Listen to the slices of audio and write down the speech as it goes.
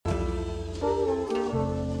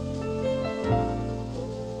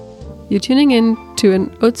You're tuning in to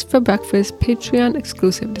an Oats for Breakfast Patreon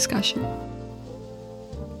exclusive discussion.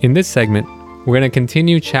 In this segment, we're going to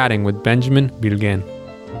continue chatting with Benjamin Bilgen.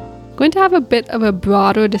 Going to have a bit of a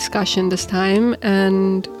broader discussion this time,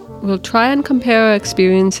 and we'll try and compare our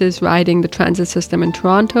experiences riding the transit system in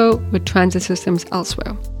Toronto with transit systems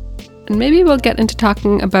elsewhere. And maybe we'll get into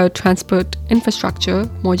talking about transport infrastructure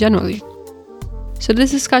more generally. So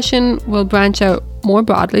this discussion will branch out more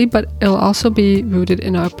broadly, but it'll also be rooted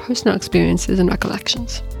in our personal experiences and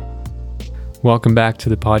recollections. Welcome back to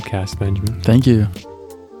the podcast, Benjamin. Thank you.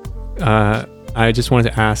 I just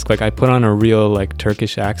wanted to ask, I put on a real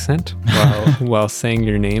Turkish accent while saying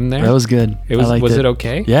your name there. That was good. Was it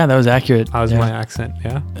okay? Yeah, that was accurate. How's my accent?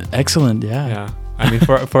 Yeah. Excellent. Yeah. Yeah. I mean,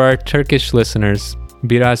 for our Turkish listeners,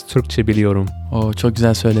 biraz Türkçe biliyorum. Oh, çok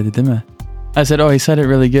güzel söyledi, değil mi? I said, he said it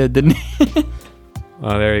really good, didn't he?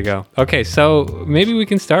 Oh, there you go. Okay, so maybe we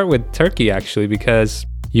can start with Turkey, actually, because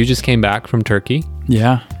you just came back from Turkey.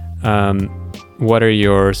 Yeah. What are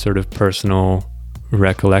your sort of personal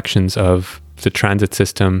recollections of the transit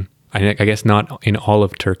system? I guess not in all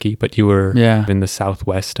of Turkey, but you were in the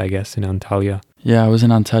southwest, I guess, in Antalya. Yeah, I was in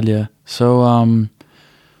Antalya. So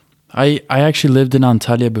I actually lived in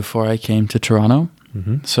Antalya before I came to Toronto.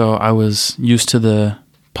 Mm-hmm. So I was used to the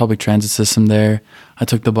public transit system there. I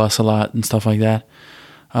took the bus a lot and stuff like that.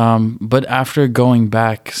 But after going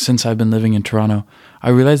back, since I've been living in Toronto,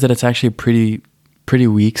 I realized that it's actually a pretty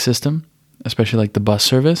weak system, especially the bus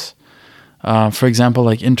service. For example,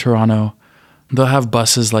 in Toronto, they'll have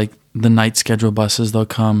buses the night schedule buses. They'll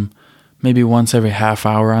come maybe once every half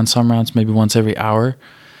hour on some routes, maybe once every hour.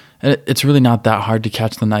 And it's really not that hard to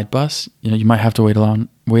catch the night bus. You might have to wait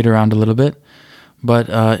around a little bit. But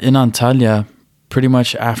in Antalya, pretty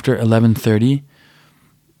much after 11:30,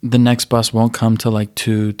 the next bus won't come till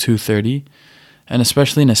 2:30. And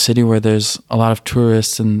especially in a city where there's a lot of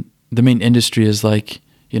tourists and the main industry is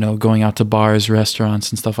going out to bars,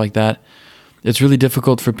 restaurants and stuff like that, it's really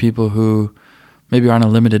difficult for people who maybe are on a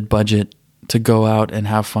limited budget to go out and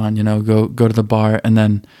have fun, go to the bar. And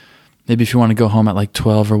then maybe if you want to go home at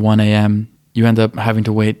 12 or 1 a.m., you end up having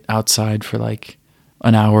to wait outside for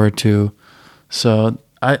an hour or two. So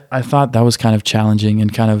I thought that was kind of challenging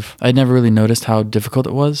and I'd never really noticed how difficult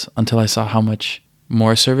it was until I saw how much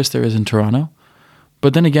more service there is in Toronto.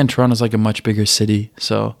 But then again, Toronto's a much bigger city,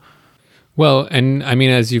 so. Well, and I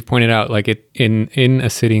mean, as you've pointed out, in a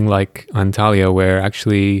city like Antalya, where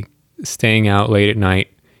actually staying out late at night,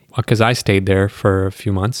 because I stayed there for a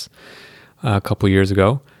few months, a couple years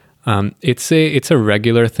ago, it's a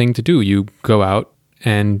regular thing to do. You go out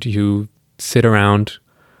and you sit around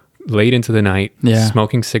late into the night,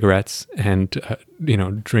 smoking cigarettes and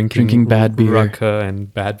drinking bad beer, Raka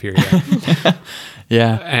and bad beer.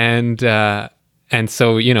 Yeah. And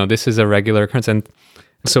so this is a regular occurrence. And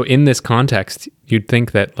so in this context, you'd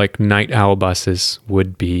think that night owl buses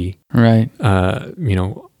would be right.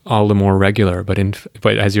 All the more regular, but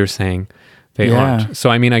as you're saying, they aren't.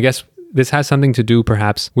 So I mean, I guess this has something to do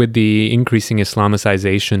perhaps with the increasing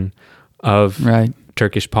Islamicization of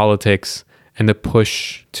Turkish politics and the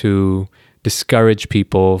push to discourage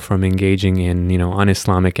people from engaging in,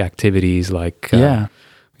 un-Islamic activities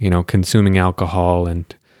consuming alcohol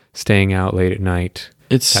and staying out late at night.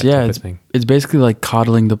 It's basically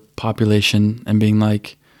coddling the population and being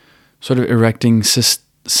sort of erecting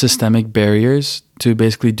systemic barriers to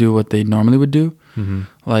basically do what they normally would do.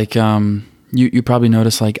 Mm-hmm. You probably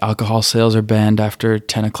notice alcohol sales are banned after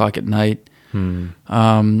 10 o'clock at night. And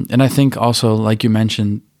I think also, like you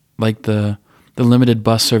mentioned, the limited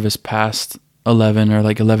bus service past 11 or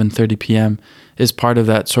 11:30 p.m. is part of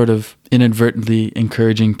that sort of inadvertently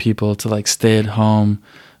encouraging people to stay at home,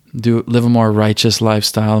 live a more righteous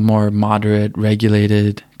lifestyle, more moderate,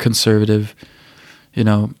 regulated, conservative,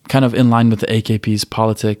 kind of in line with the AKP's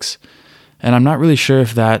politics. And I'm not really sure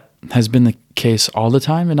if that has been the case all the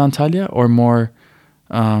time in Antalya or more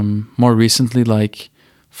recently,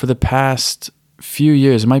 for the past few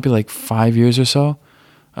years, it might be 5 years or so.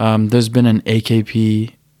 There's been an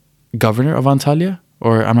AKP governor of Antalya,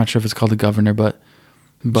 or I'm not sure if it's called a governor, but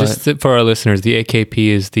just for our listeners, the AKP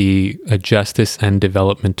is the Justice and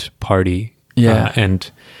Development Party. Yeah. And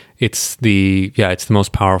it's the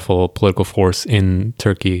most powerful political force in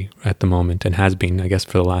Turkey at the moment and has been, I guess,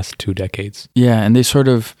 for the last 2 decades. Yeah. And they sort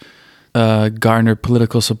of garner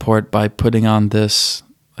political support by putting on this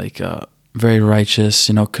very righteous,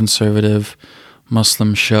 conservative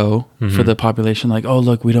Muslim show for the population. Oh,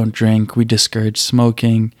 look, we don't drink, we discourage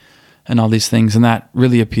smoking and all these things. And that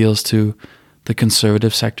really appeals to the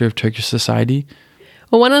conservative sector of Turkish society.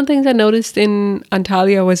 Well, one of the things I noticed in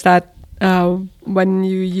Antalya was that when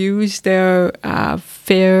you use their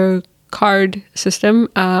fare card system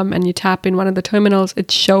and you tap in one of the terminals,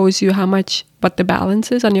 it shows you what the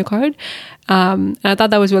balance is on your card. And I thought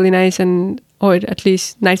that was really nice, or at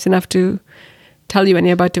least nice enough to tell you when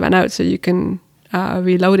you're about to run out so you can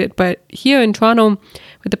reload it. But here in Toronto,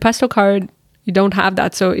 with the Presto card, you don't have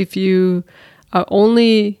that. So if you are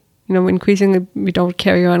only, increasingly, we don't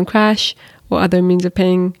carry on cash or other means of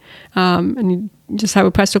paying, and you just have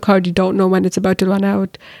a Presto card, you don't know when it's about to run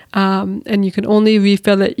out. And you can only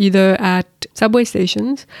refill it either at subway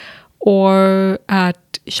stations or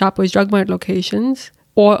at Shoppers Drug Mart locations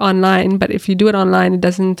or online. But if you do it online, it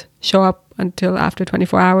doesn't show up until after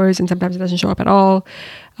 24 hours, and sometimes it doesn't show up at all.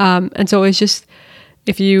 And so it's just,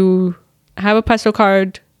 if you have a Presto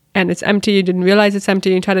card and it's empty, you didn't realize it's empty,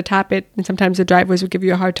 you try to tap it, and sometimes the drivers will give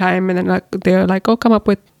you a hard time, and then they're like, oh, come up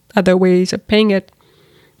with other ways of paying it.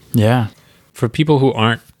 Yeah. For people who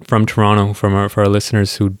aren't from Toronto, for our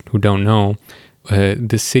listeners who don't know,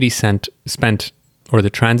 the city spent, or the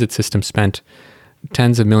transit system spent,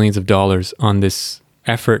 tens of millions of dollars on this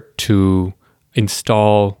effort to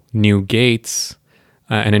install new gates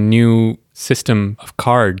and a new system of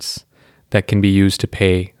cards that can be used to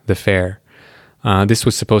pay the fare. This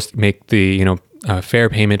was supposed to make the fare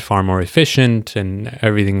payment far more efficient, and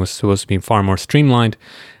everything was supposed to be far more streamlined.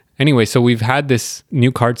 Anyway, so we've had this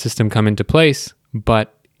new card system come into place,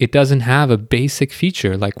 but it doesn't have a basic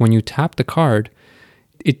feature. Like when you tap the card,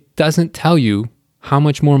 it doesn't tell you how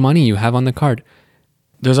much more money you have on the card.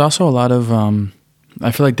 There's also a lot of,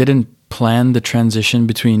 I feel like they didn't plan the transition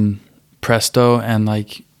between Presto and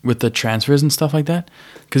like with the transfers and stuff like that.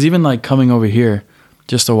 Because even like coming over here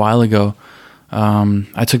just a while ago,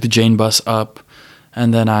 I took the Jane bus up,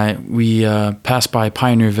 and then we passed by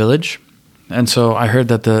Pioneer Village. And so I heard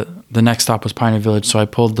that the next stop was Pioneer Village, so I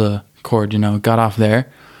pulled the cord, got off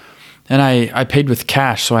there. And I paid with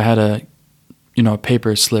cash, so I had a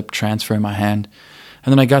paper slip transfer in my hand.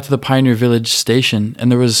 And then I got to the Pioneer Village station,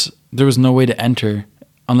 and there was no way to enter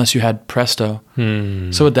unless you had Presto.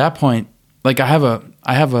 So at that point, like I have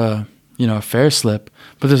a fare slip,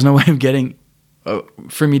 but there's no way of getting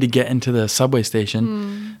for me to get into the subway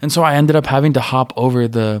station. And so I ended up having to hop over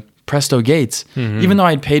the Presto gates, even though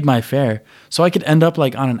I'd paid my fare. So I could end up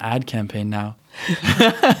like on an ad campaign now.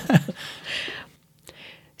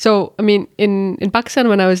 So, I mean, in Pakistan,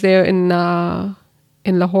 when I was there in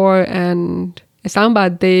Lahore and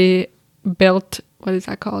Islamabad, they built, what is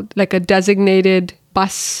that called? Like a designated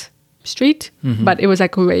bus street, but it was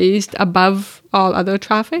like raised above all other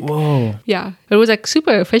traffic. Whoa. Yeah. It was like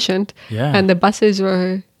super efficient. Yeah. And the buses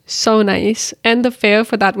were so nice. And the fare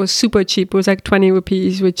for that was super cheap. It was like 20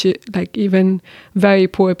 rupees, which like even very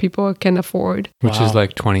poor people can afford. Which is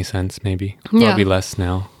like 20 cents maybe. Probably less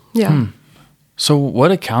now. Yeah. So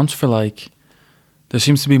what accounts for like, there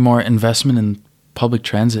seems to be more investment in public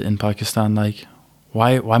transit in Pakistan. Like,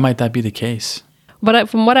 why might that be the case? But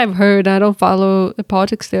from what I've heard, I don't follow the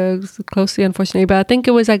politics there closely, unfortunately, but I think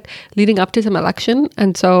it was like leading up to some election.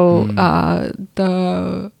 And so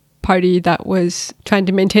the party that was trying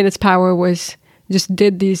to maintain its power just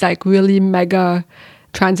did these like really mega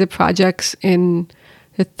transit projects in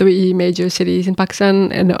the 3 major cities in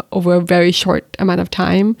Pakistan and over a very short amount of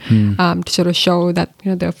time to sort of show that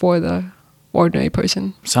they're for the ordinary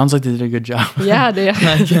person. Sounds like they did a good job. Yeah, they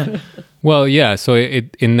are. Well, yeah. So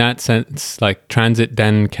in that sense, like transit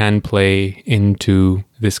then can play into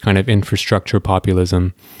this kind of infrastructure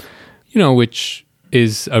populism, which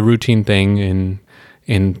is a routine thing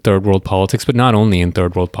in third world politics, but not only in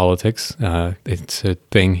third world politics. It's a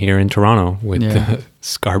thing here in Toronto with the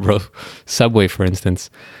Scarborough subway, for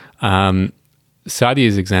instance.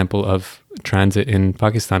 Sadia's example of transit in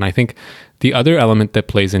Pakistan, I think the other element that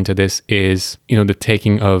plays into this is, the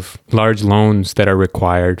taking of large loans that are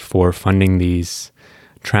required for funding these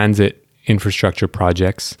transit infrastructure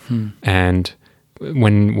projects. And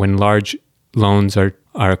when large loans are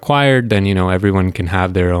acquired, then, everyone can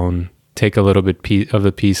have their own, take a little bit of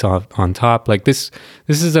the piece on top. Like this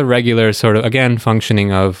is a regular sort of, again,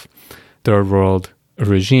 functioning of third world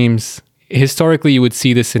regimes. Historically, you would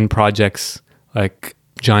see this in projects like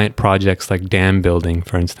giant projects like dam building,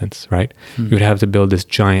 for instance, right? You would have to build this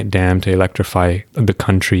giant dam to electrify the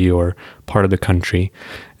country or part of the country,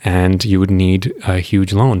 and you would need a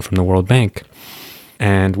huge loan from the World Bank.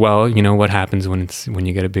 And well, what happens when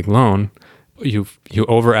you get a big loan? You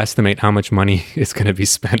overestimate how much money is going to be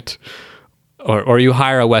spent, or you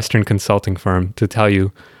hire a Western consulting firm to tell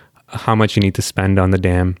you how much you need to spend on the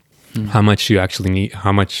dam, how much you actually need,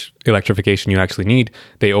 how much electrification you actually need.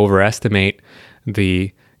 They overestimate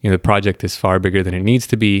the project is far bigger than it needs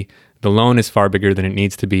to be. The loan is far bigger than it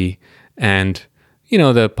needs to be. and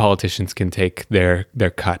the politicians can take their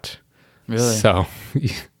cut. Really? So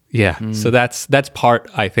yeah, so that's part,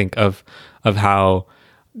 I think, of how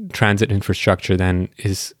transit infrastructure then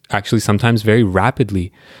is actually sometimes very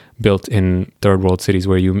rapidly built in third world cities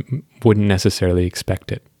where you wouldn't necessarily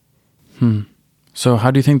expect it. So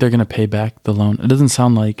how do you think they're going to pay back the loan? It doesn't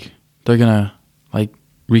sound like they're going to like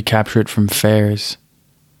recapture it from fares,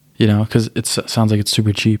 because it sounds like it's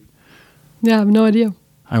super cheap. Yeah, I have no idea.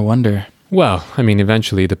 I wonder. Well, I mean,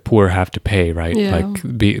 eventually the poor have to pay, right? Yeah. Like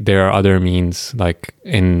there are other means, like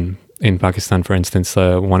in Pakistan, for instance,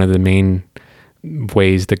 one of the main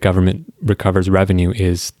ways the government recovers revenue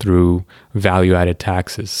is through value-added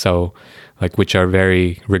taxes. So, like, which are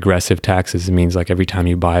very regressive taxes. It means like every time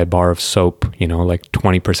you buy a bar of soap, like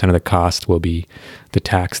 20% of the cost will be the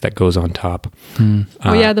tax that goes on top.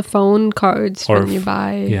 The phone cards or when you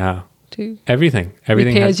buy. Yeah. To Everything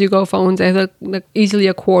pay has, as you go phones. I think like easily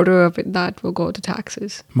a quarter of it that will go to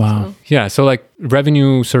taxes. Wow. So, yeah. So like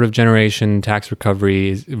revenue sort of generation, tax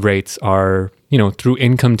recovery rates are, through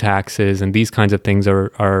income taxes and these kinds of things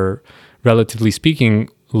are relatively speaking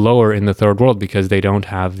lower in the third world because they don't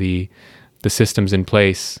have the systems in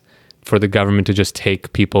place for the government to just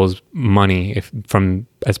take people's money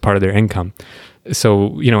as part of their income.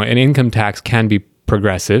 So, an income tax can be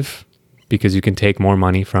progressive because you can take more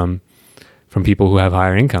money from people who have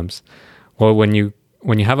higher incomes. Well, when you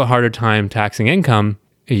have a harder time taxing income,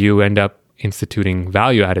 you end up instituting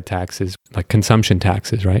value-added taxes, like consumption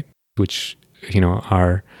taxes, right? Which,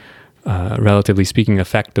 are relatively speaking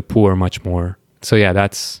affect the poor much more. So yeah,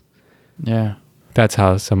 that's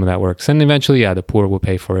how some of that works. And eventually, the poor will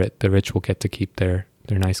pay for it. The rich will get to keep their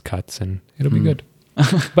nice cuts, and it'll be good.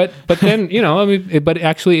 But then, but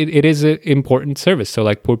actually it is an important service. So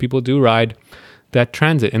like poor people do ride that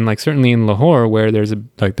transit, and like certainly in Lahore, where there's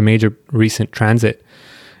the major recent transit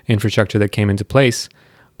infrastructure that came into place,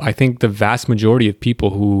 I think the vast majority of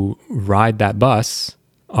people who ride that bus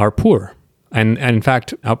are poor, and in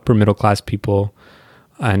fact, upper middle class people,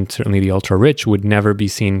 and certainly the ultra rich would never be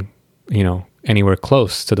seen, anywhere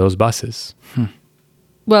close to those buses.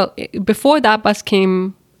 Well, before that bus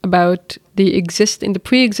came about, the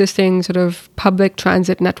pre-existing sort of public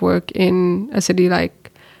transit network in a city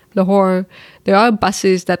like Lahore, there are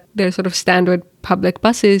buses that they're sort of standard public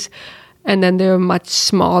buses, and then there are much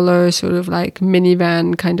smaller sort of like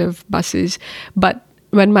minivan kind of buses. But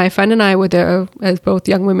when my friend and I were there as both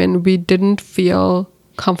young women, we didn't feel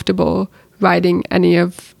comfortable riding any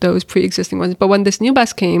of those pre-existing ones. But when this new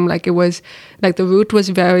bus came, like it was like the route was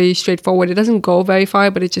very straightforward. It doesn't go very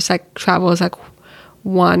far, but it just like travels like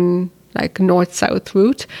one like north-south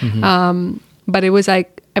route. But it was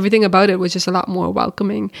like everything about it was just a lot more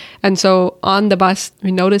welcoming. And so on the bus,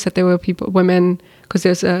 we noticed that there were women, because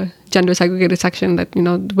there's a gender segregated section that,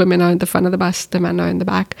 the women are in the front of the bus, the men are in the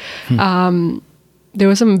back. There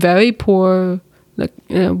were some very poor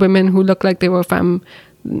women who looked like they were from,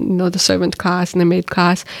 the servant class and the maid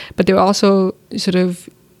class, but they were also sort of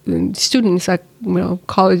students, like,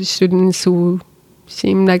 college students who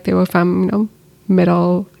seemed like they were from,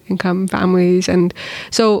 middle income families. And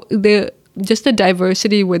so just the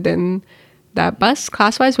diversity within that bus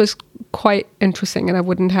class-wise was quite interesting, and I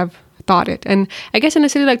wouldn't have thought it. And I guess in a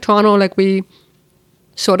city like Toronto, like we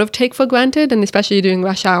sort of take for granted, and especially during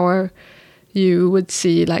rush hour, you would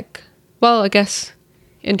see like, well, I guess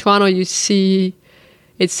in Toronto you see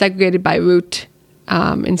it's segregated by route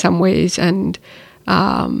in some ways, and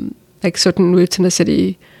like certain routes in the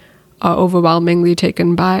city are overwhelmingly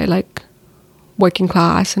taken by like working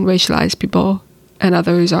class and racialized people, and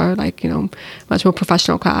others are like, much more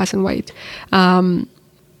professional class and white.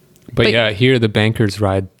 But yeah, here the bankers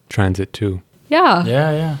ride transit too. Yeah.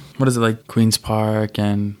 Yeah. What is it, like Queen's Park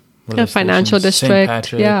and financial stations? district? St.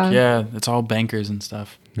 Patrick. Yeah, it's all bankers and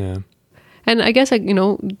stuff. Yeah. And I guess like,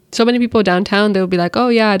 so many people downtown, they'll be like, oh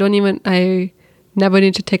yeah, I never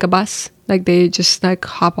need to take a bus. Like they just like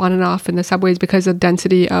hop on and off in the subways, because the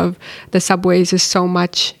density of the subways is so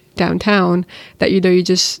much downtown that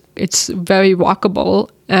it's very walkable,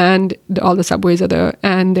 and all the subways are there,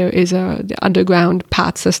 and there is the underground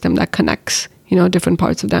path system that connects different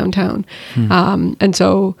parts of downtown. And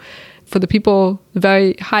so for the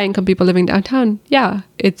very high income people living downtown,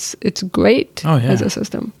 it's great as a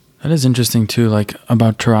system. That is interesting too, like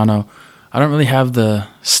about Toronto. I don't really have the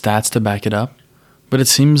stats to back it up, but it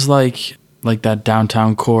seems like that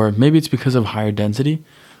downtown core, maybe it's because of higher density,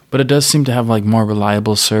 but it does seem to have like more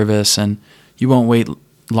reliable service, and you won't wait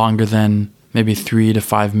longer than maybe 3 to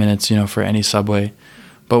 5 minutes, for any subway.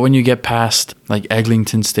 But when you get past like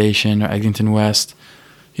Eglinton Station or Eglinton West,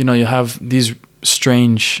 you'll have these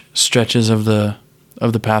strange stretches of the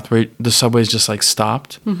of the path where the subway's just like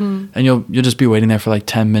stopped, Mm-hmm. and you'll just be waiting there for like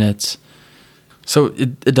 10 minutes. So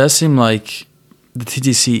it does seem like the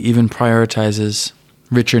TTC even prioritizes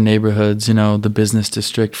richer neighborhoods, you know, the business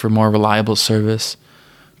district, for more reliable service.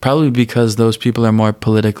 Probably because those people are more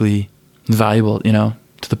politically valuable, you know,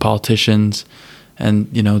 to the politicians, and,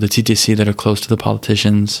 you know, the TTC that are close to the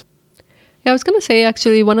politicians. Yeah, I was gonna say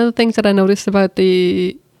actually one of the things that I noticed about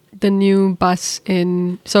the new bus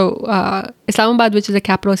in Islamabad, which is the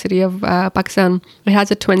capital city of Pakistan, it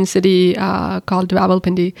has a twin city called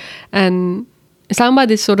Rawalpindi, and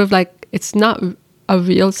Islamabad is sort of like, it's not a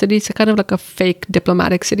real city. It's kind of like a fake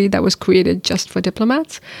diplomatic city that was created just for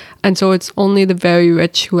diplomats, and so it's only the very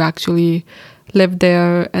rich who actually live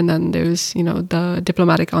there, and then there's, you know, the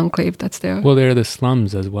diplomatic enclave that's there. Well, they're the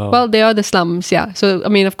slums as well. Well, they are the slums, yeah. So I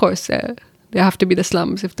mean, of course, they have to be the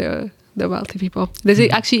slums if they're the wealthy people. There's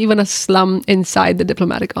actually even a slum inside the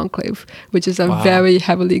diplomatic enclave, which is a very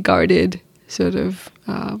heavily guarded sort of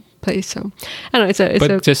place. So I don't know.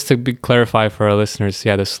 But just to clarify for our listeners,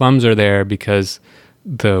 yeah, the slums are there because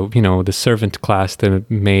the servant class, the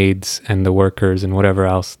maids and the workers and whatever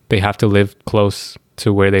else, they have to live close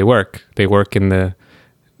to where they work. They work in the,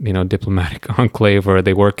 you know, diplomatic enclave, or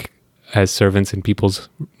they work as servants in people's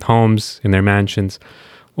homes, in their mansions.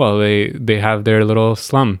 Well, they have their little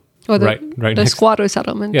slum. Or right the squatter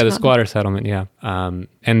settlement. Yeah, the squatter settlement, yeah.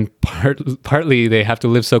 And partly they have to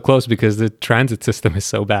live so close because the transit system is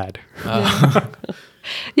so bad.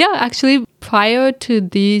 Yeah, actually, prior to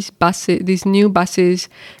these new buses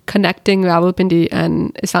connecting Rawalpindi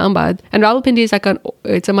and Islamabad, and Rawalpindi is like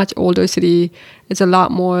it's a much older city. It's a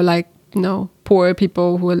lot more like, you know, poor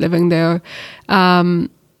people who are living there.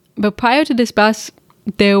 But prior to this bus,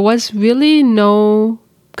 there was really no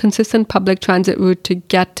consistent public transit route to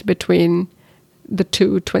get between the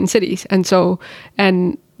two twin cities. And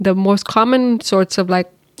the most common sorts of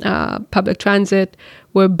like public transit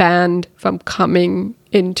were banned from coming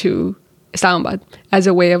into Islamabad as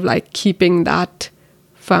a way of like keeping that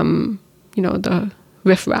from, you know, the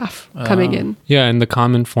riffraff coming in. Yeah, and the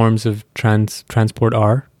common forms of transport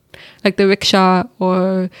are? Like the rickshaw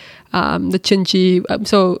or the chinchi.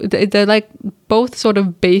 So they're like both sort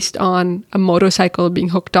of based on a motorcycle being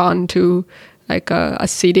hooked on to like a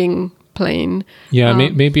seating plane. Yeah,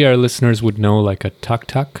 maybe our listeners would know like a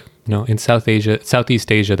tuk-tuk. No, in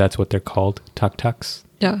Southeast Asia, that's what they're called, tuk-tuks.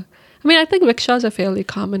 Yeah. I mean, I think rickshaws are fairly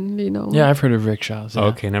commonly known. Yeah, I've heard of rickshaws. Yeah. Oh,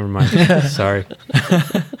 okay, never mind. Sorry.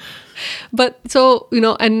 But so, you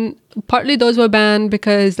know, and partly those were banned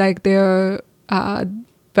because like they're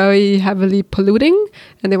very heavily polluting,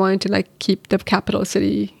 and they wanted to like keep the capital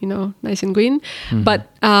city, you know, nice and green. Mm-hmm.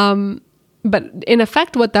 But in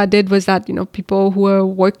effect, what that did was that, you know, people who were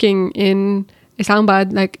working in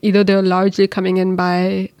Islamabad, like either they're largely coming in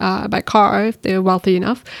by car if they're wealthy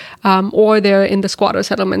enough, or they're in the squatter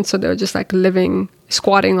settlements, so they're just like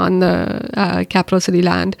squatting on the capital city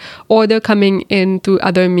land, or they're coming in through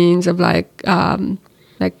other means of like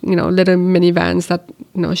you know, little minivans that,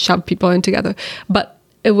 you know, shove people in together. But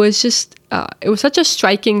it was just it was such a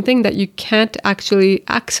striking thing that you can't actually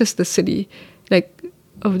access the city, like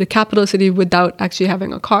of the capital city, without actually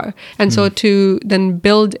having a car. And so to then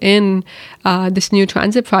build in this new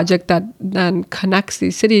transit project that then connects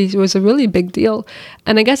these cities was a really big deal.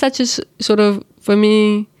 And I guess that's just sort of, for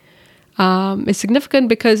me, is significant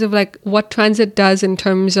because of like what transit does in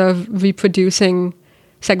terms of reproducing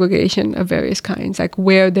segregation of various kinds. Like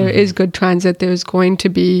where there is good transit, there's going to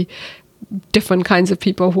be different kinds of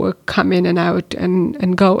people who are come in and out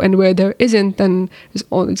and go, and where there isn't, then it's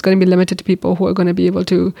going to be limited to people who are going to be able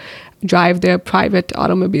to drive their private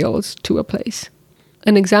automobiles to a place.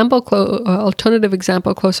 An example, alternative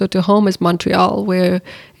example closer to home is Montreal, where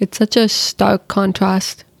it's such a stark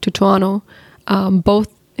contrast to Toronto, both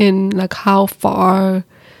in like how far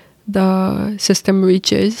the system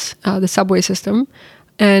reaches, the subway system,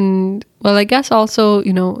 and well, I guess also,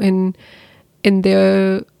 you know, in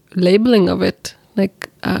their labeling of it, like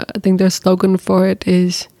I think their slogan for it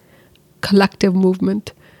is collective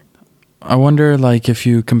movement. I wonder, like, if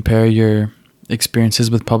you compare your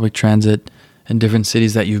experiences with public transit in different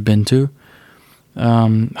cities that you've been to,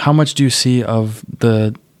 how much do you see of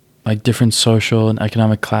the like different social and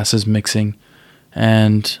economic classes mixing,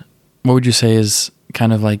 and what would you say is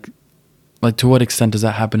kind of like to what extent does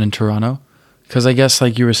that happen in Toronto? Because I guess,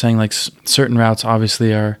 like you were saying, like certain routes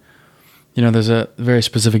obviously are, you know, there's a very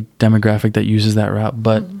specific demographic that uses that route.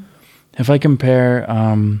 But if I compare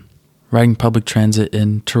riding public transit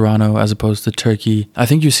in Toronto as opposed to Turkey, I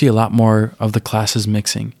think you see a lot more of the classes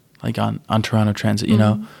mixing, like on Toronto Transit, you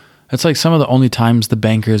know. It's like some of the only times the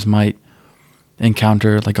bankers might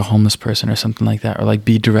encounter like a homeless person or something like that, or like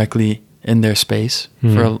be directly in their space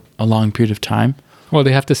for a long period of time. Well,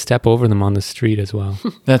 they have to step over them on the street as well.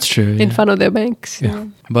 That's true. In front of their banks. Yeah.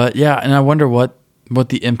 But yeah, and I wonder what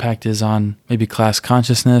the impact is on maybe class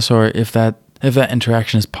consciousness, or if that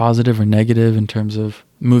interaction is positive or negative in terms of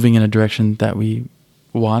moving in a direction that we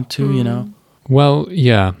want to, you know? Well,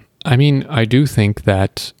 yeah. I mean, I do think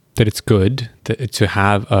that it's good to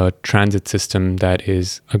have a transit system that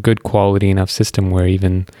is a good quality enough system where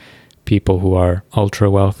even people who are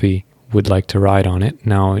ultra wealthy would like to ride on it.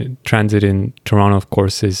 Now, transit in Toronto, of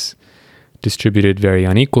course, is distributed very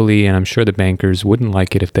unequally, and I'm sure the bankers wouldn't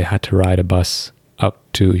like it if they had to ride a bus up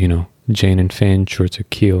to, you know, Jane and Finch or to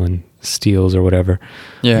Keele and Steeles or whatever.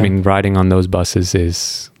 Yeah. I mean, riding on those buses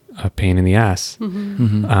is a pain in the ass.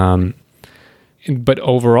 But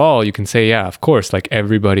overall, you can say, yeah, of course, like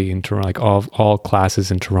everybody in Toronto, like all classes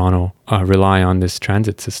in Toronto rely on this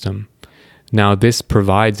transit system. Now, this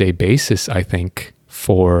provides a basis, I think,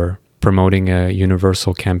 for promoting a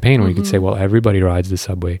universal campaign where you could say, well, everybody rides the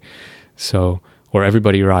subway, or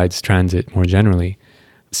everybody rides transit more generally.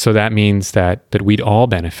 So that means that we'd all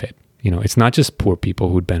benefit. You know, it's not just poor people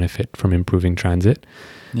who'd benefit from improving transit.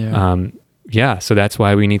 Yeah. So that's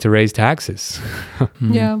why we need to raise taxes.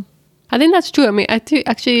 Yeah. I think that's true. I mean, I think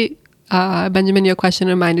actually, Benjamin, your question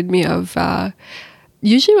reminded me of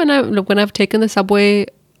usually when I've taken the subway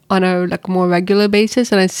on a like more regular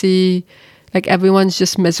basis, and I see like everyone's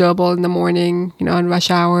just miserable in the morning, you know, on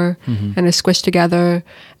rush hour, and is squished together.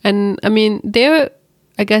 And I mean,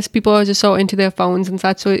 I guess people are just so into their phones and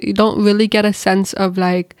such, so you don't really get a sense of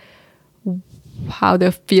like how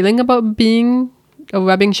they're feeling about being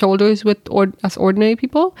rubbing shoulders with us ordinary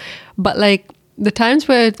people. But like, the times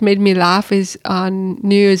where it's made me laugh is on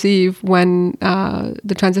New Year's Eve when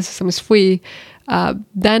the transit system is free.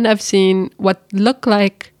 Then I've seen what look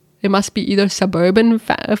like it must be either suburban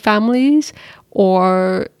families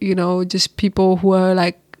or, you know, just people who are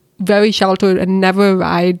like very sheltered and never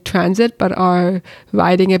ride transit but are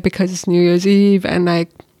riding it because it's New Year's Eve, and like,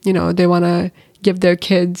 you know, they want to give their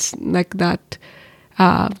kids like that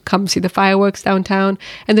come see the fireworks downtown,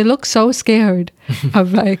 and they look so scared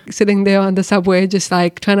of like sitting there on the subway just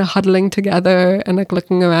like trying to huddling together and like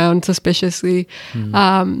looking around suspiciously,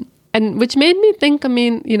 and which made me think, I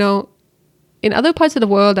mean, you know, in other parts of the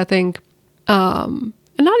world, I think, and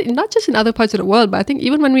not just in other parts of the world, but I think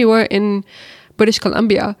even when we were in British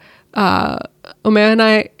Columbia, Umair and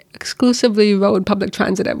I exclusively rode public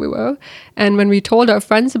transit everywhere, and when we told our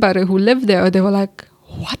friends about it who lived there, they were like,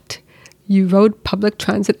 what? You rode public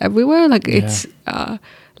transit everywhere? Like, it's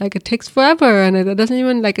like it takes forever, and it doesn't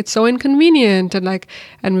even, like, it's so inconvenient, and like,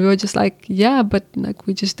 and we were just like, yeah, but like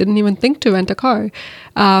we just didn't even think to rent a car.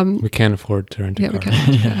 We can't afford to rent a car.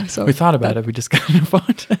 We can't. So we thought about it, we just couldn't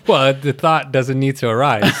afford it. Well, the thought doesn't need to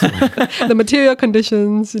arise. The material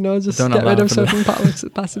conditions, you know, just Don't get rid allow of for certain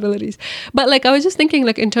possibilities. But like, I was just thinking,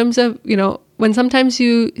 like, in terms of, you know, when sometimes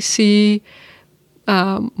you see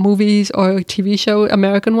movies or TV show,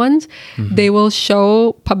 American ones, they will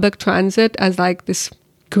show public transit as like this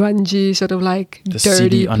grungy sort of like the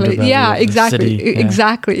dirty place. Yeah, exactly,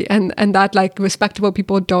 exactly. And that like respectable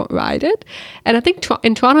people don't ride it. And I think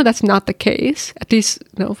in Toronto that's not the case, at least,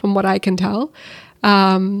 you know, from what I can tell.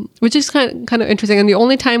 Which is kind of interesting. And the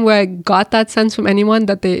only time where I got that sense from anyone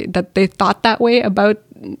that they thought that way about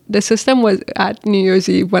the system was at New Year's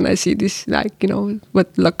Eve, when I see these, like, you know,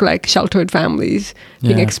 what look like sheltered families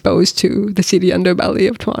being exposed to the seedy underbelly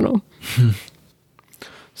of Toronto.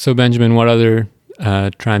 So Benjamin, what other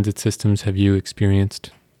transit systems have you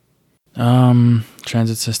experienced?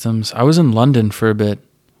 Transit systems. I was in London for a bit,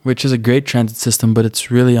 which is a great transit system, but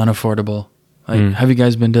it's really unaffordable. Like, have you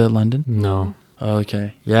guys been to London? No. Oh,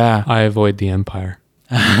 okay. Yeah. I avoid the Empire.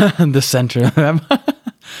 The center of them.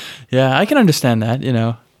 Yeah, I can understand that, you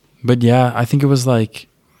know. But yeah, I think it was like,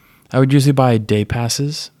 I would usually buy day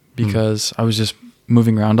passes because I was just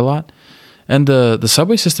moving around a lot. And the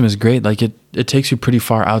subway system is great. Like, it takes you pretty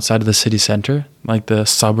far outside of the city center. Like, the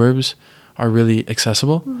suburbs are really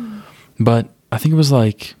accessible. But I think it was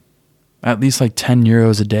like at least like 10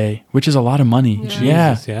 euros a day, which is a lot of money.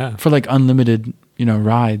 Yeah. Jesus, yeah. For like unlimited, you know,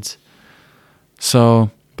 rides.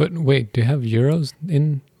 So. But wait, do you have euros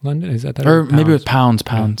in London? Is that or maybe with pounds.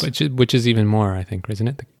 Yeah, which is even more, I think, isn't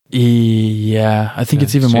it? Yeah, I think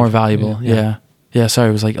it's even more valuable. Yeah. Sorry,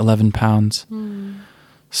 it was like 11 pounds.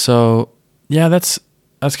 So yeah, that's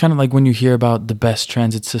kind of like when you hear about the best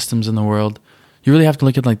transit systems in the world, you really have to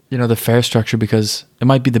look at, like, you know, the fare structure, because it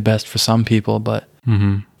might be the best for some people, but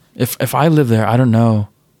if I live there, I don't know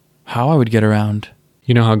how I would get around.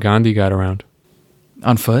 You know how Gandhi got around?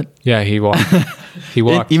 On foot? Yeah, he walked. He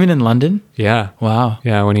walked. Even in London? Yeah. Wow.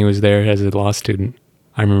 Yeah, when he was there as a law student.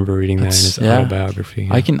 I remember reading that in his autobiography.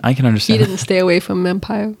 Yeah. I can He understand. didn't stay away from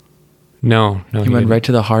Empire. No, He went didn't. right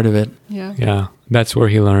to the heart of it. Yeah. Yeah, that's where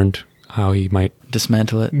he learned how he might.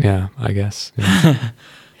 Dismantle it. Yeah, I guess. Yeah.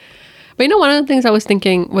 But one of the things I was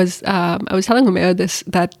thinking was, I was telling Umair this,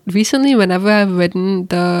 that recently whenever I've ridden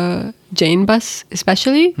the Jane bus,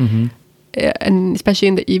 especially, and especially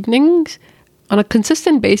in the evenings, on a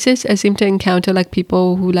consistent basis, I seem to encounter like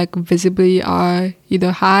people who like visibly are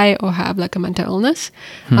either high or have like a mental illness.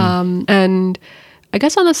 And I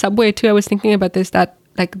guess on the subway too, I was thinking about this, that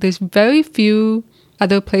like there's very few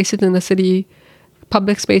other places in the city,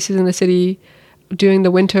 public spaces in the city during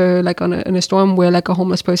the winter, like in a storm, where like a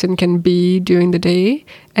homeless person can be during the day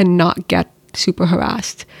and not get super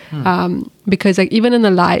harassed. Because like even in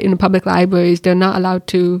the public libraries, they're not allowed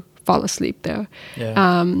to fall asleep there.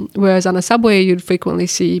 Yeah. Whereas on a subway, you'd frequently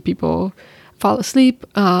see people fall asleep.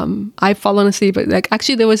 I've fallen asleep. But like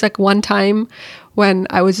actually there was like one time when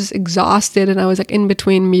I was just exhausted and I was like in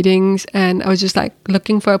between meetings and I was just like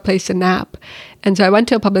looking for a place to nap. And so I went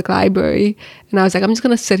to a public library and I was like, I'm just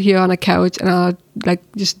going to sit here on a couch and I'll like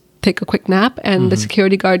just take a quick nap. And the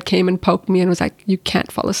security guard came and poked me and was like, you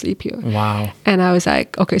can't fall asleep here. Wow. And I was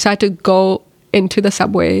like, okay. So I had to go into the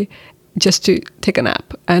subway just to take a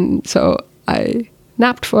nap. And so I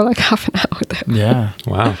napped for like half an hour there. Yeah.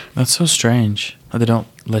 Wow. That's so strange. How they don't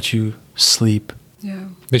let you sleep. Yeah.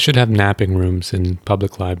 They should have napping rooms in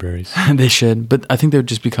public libraries. They should. But I think they would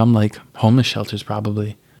just become like homeless shelters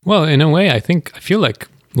probably. Well, in a way, I feel like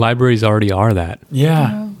libraries already are that.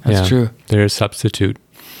 Yeah. That's true. They're a substitute.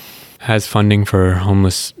 As funding for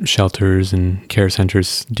homeless shelters and care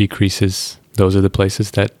centers decreases, those are the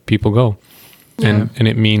places that people go. Yeah. And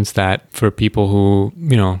it means that for people who,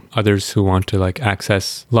 others who want to like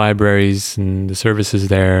access libraries and the services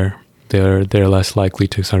there, they're less likely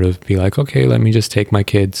to sort of be like, okay, let me just take my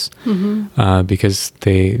kids, because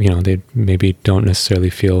they maybe don't necessarily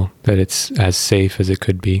feel that it's as safe as it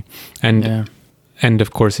could be. And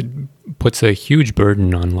of course, it puts a huge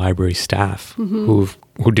burden on library staff who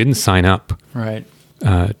didn't sign up Right.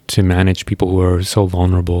 to manage people who are so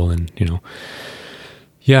vulnerable and,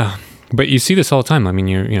 yeah. But you see this all the time. I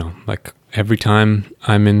mean, like every time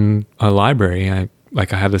I'm in a library, I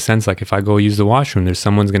have the sense like if I go use the washroom, there's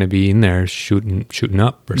someone's going to be in there shooting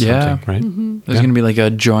up or something, right? There's going to be like a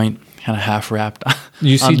joint kind of half wrapped.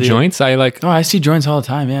 You see joints? I see joints all the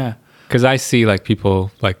time. Yeah. Because I see like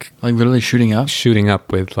people like literally shooting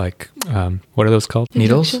up with like, what are those called?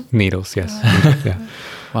 Needles? Needles, yes. Yeah.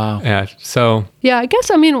 Wow. Yeah. So. Yeah, I guess,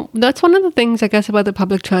 that's one of the things, I guess, about the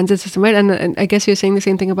public transit system, right? And I guess you're saying the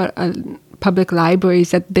same thing about public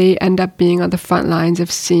libraries, that they end up being on the front lines of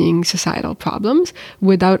seeing societal problems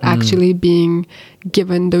without actually being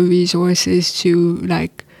given the resources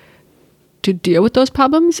to deal with those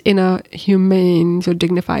problems in a humane or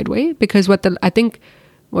dignified way. Because what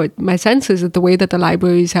my sense is that the way that the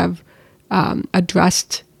libraries have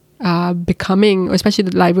addressed becoming, or especially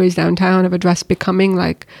the libraries downtown have addressed becoming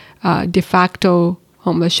like de facto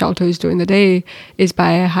homeless shelters during the day, is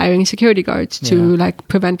by hiring security guards to like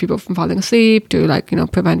prevent people from falling asleep, to like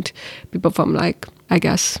prevent people from like, I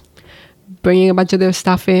guess, bringing a bunch of their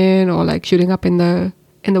stuff in or like shooting up in the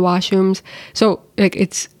washrooms. So like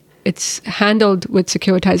it's handled with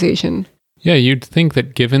securitization. Yeah, you'd think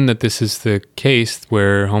that given that this is the case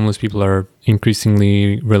where homeless people are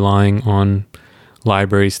increasingly relying on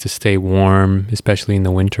libraries to stay warm, especially in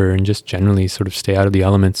the winter, and just generally sort of stay out of the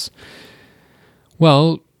elements.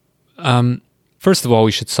 Well, first of all,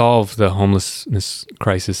 we should solve the homelessness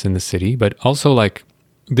crisis in the city, but also like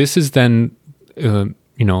this is then,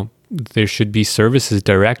 there should be services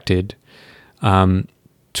directed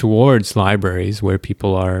towards libraries where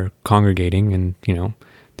people are congregating, and,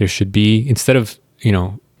 there should be, instead of,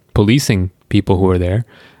 policing people who are there,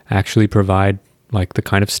 actually provide like the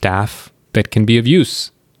kind of staff that can be of use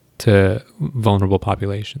to vulnerable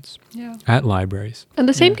populations at libraries. And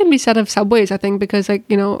the same can be said of subways, I think, because like,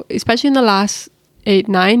 especially in the last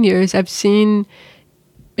 8-9 years, I've seen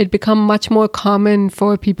it become much more common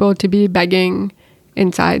for people to be begging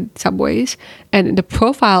inside subways. And the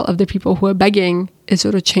profile of the people who are begging is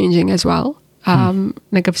sort of changing as well.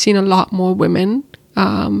 Like I've seen a lot more women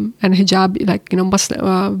and hijab, like,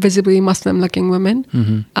 Muslim, visibly Muslim looking women.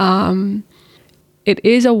 It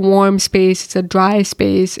is a warm space. It's a dry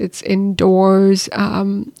space. It's indoors.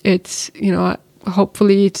 It's,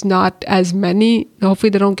 hopefully it's not as many.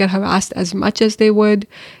 Hopefully they don't get harassed as much as they would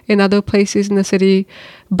in other places in the city.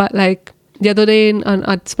 But like the other day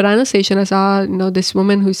at Spadina Station, I saw, this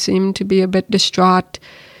woman who seemed to be a bit distraught,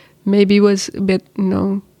 maybe was a bit,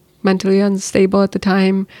 mentally unstable at the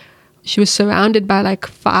time. She was surrounded by like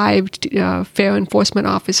 5 fair enforcement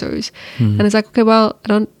officers. And it's like, okay, well, I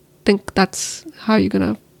don't think that's how you're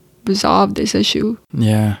going to resolve this issue.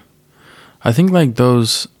 Yeah. I think like the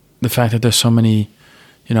fact that there's so many,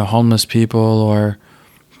 homeless people or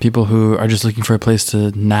people who are just looking for a place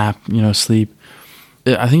to nap, sleep.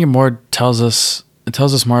 I think it tells us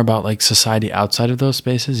more about like society outside of those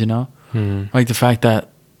spaces, like the fact that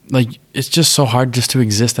like it's just so hard just to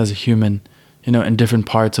exist as a human, in different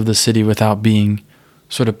parts of the city without being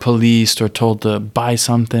sort of policed or told to buy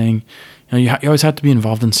something. You always have to be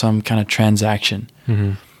involved in some kind of transaction.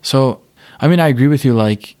 So, I mean, I agree with you,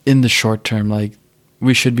 like in the short term, like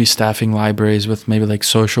we should be staffing libraries with maybe like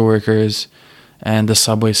social workers and the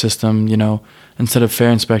subway system, instead of fare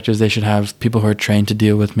inspectors, they should have people who are trained to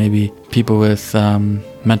deal with maybe people with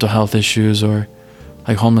mental health issues or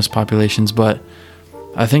like homeless populations. But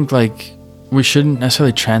I think like we shouldn't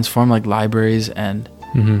necessarily transform like libraries and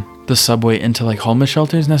the subway into like homeless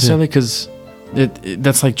shelters necessarily, because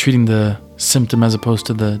that's like treating the symptom as opposed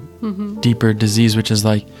to the deeper disease, which is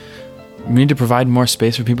like we need to provide more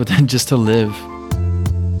space for people than just to live.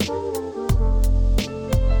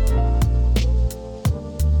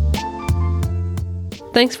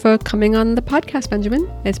 Thanks for coming on the podcast,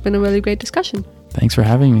 Benjamin. It's been a really great discussion. Thanks for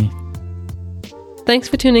having me. Thanks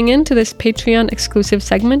for tuning in to this Patreon exclusive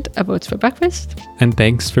segment of Oats for Breakfast. And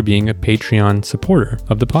thanks for being a Patreon supporter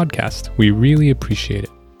of the podcast. We really appreciate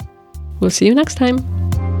it. We'll see you next time.